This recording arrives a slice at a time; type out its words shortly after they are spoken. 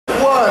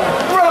one,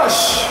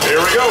 rush! Here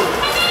we go.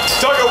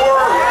 Tug of war.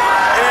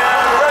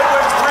 And red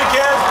wins 3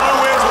 cans, blue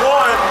wins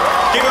 1.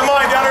 Keep in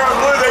mind, down here on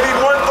blue, they need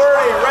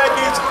 130. Red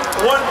needs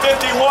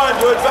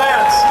 151 to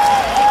advance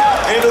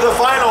into the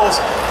finals.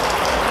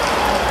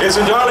 It's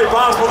entirely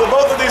possible that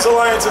both of these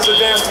alliances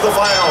advance to the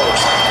finals.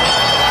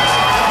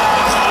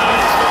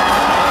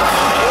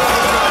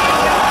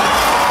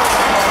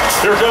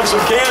 Here comes some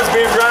cans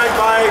being dragged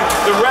by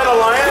the red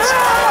alliance.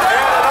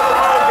 And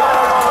another one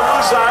going on the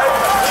blue side.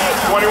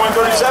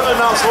 21-37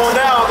 now slowing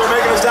down. They're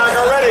making a stack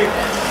already.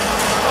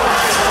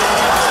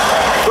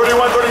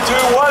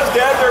 31-32 was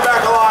dead. They're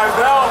back alive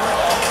now.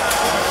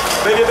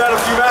 They did that a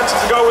few matches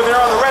ago when they're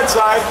on the red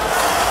side.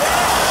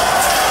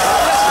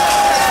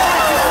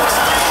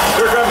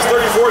 Here comes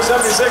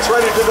 34-76,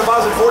 ready to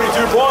deposit 42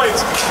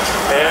 points.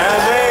 And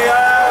they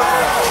have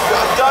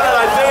done it,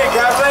 I think,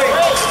 have they?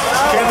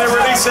 Can they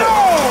release it?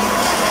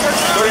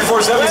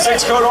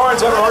 34-76, Code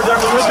Orange having a hard time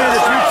to Will be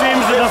the 2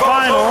 teams in the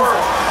final.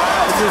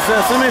 This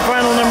is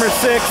semi-final number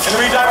 6.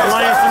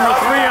 Alliance number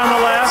 3 on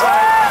the left.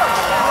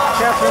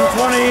 Captain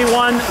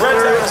 21-36.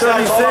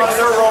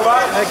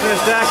 Making a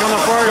stack on the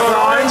far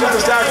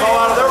side.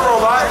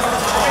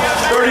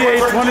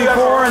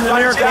 38-24 in the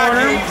near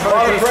corner.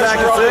 Making a stack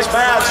of 6.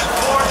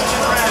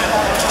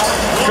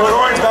 Code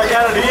Orange back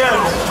at it again.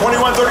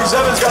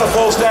 21-37's got a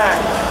full stack.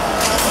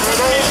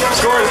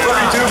 Score is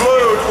 32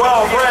 blue,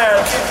 12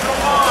 red.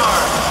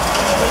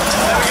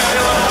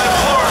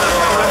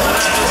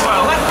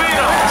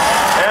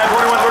 And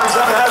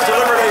 21-37 has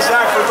delivered a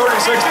sack for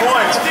 36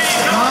 points.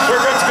 Here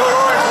comes Code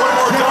Orange one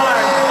more time.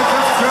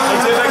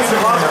 Let's see if they can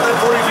deposit that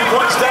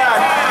 42-point stack.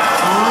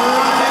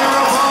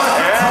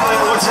 And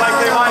it looks like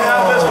they might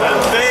have this one.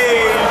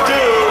 They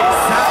do.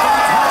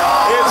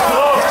 It's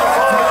close to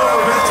falling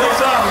over, but it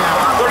takes up.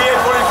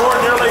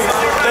 38-44, nearly.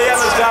 They have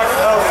a stack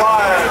of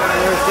 5.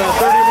 There's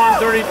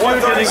 31-32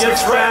 getting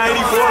it back.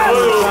 84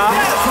 blue.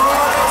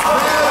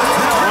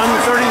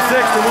 136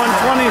 to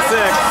 126.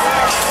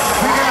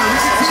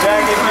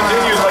 Stacking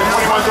continues like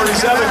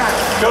 21-37.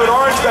 Code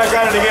Orange back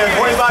at it again.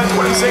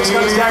 25-26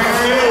 got a stack of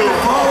 2.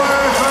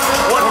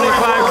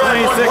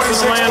 25-26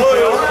 is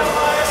landfill.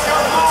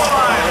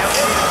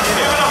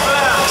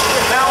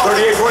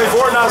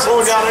 38-24 not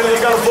slowing down anything.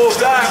 Got a full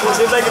stack.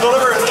 Let's see if they can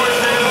deliver it.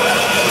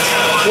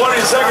 20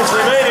 seconds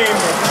remaining.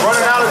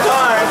 Running out of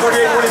time.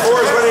 38-24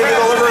 is ready to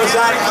deliver a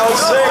stack of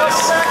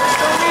 6.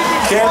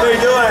 Can they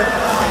do it?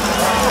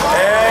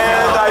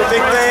 And I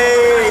think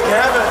they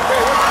have it.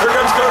 Here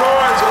comes Code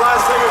Orange. The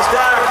last thing is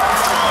stack.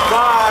 5,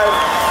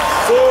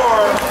 4,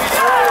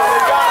 3.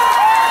 They got it.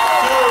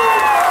 2,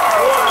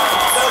 1.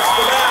 That's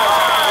the match.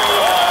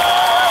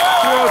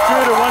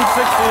 202 to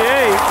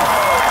 168.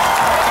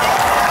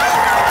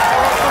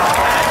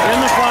 In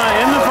the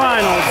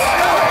finals.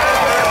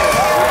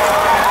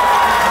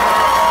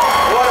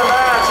 What a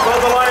match.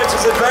 Both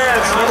alliances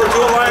advance. Number 2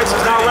 alliance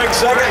is now ranked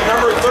 2nd.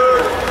 Number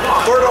 3rd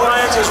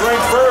alliance is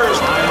ranked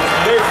 1st.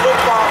 They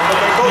flip-flop, but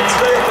they both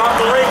stay atop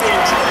the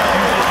rankings.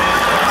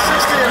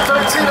 60 and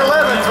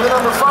 13-11 for the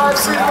number 5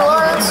 seed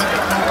alliance.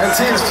 And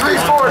teams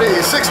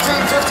 340,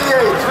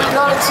 1658,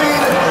 319,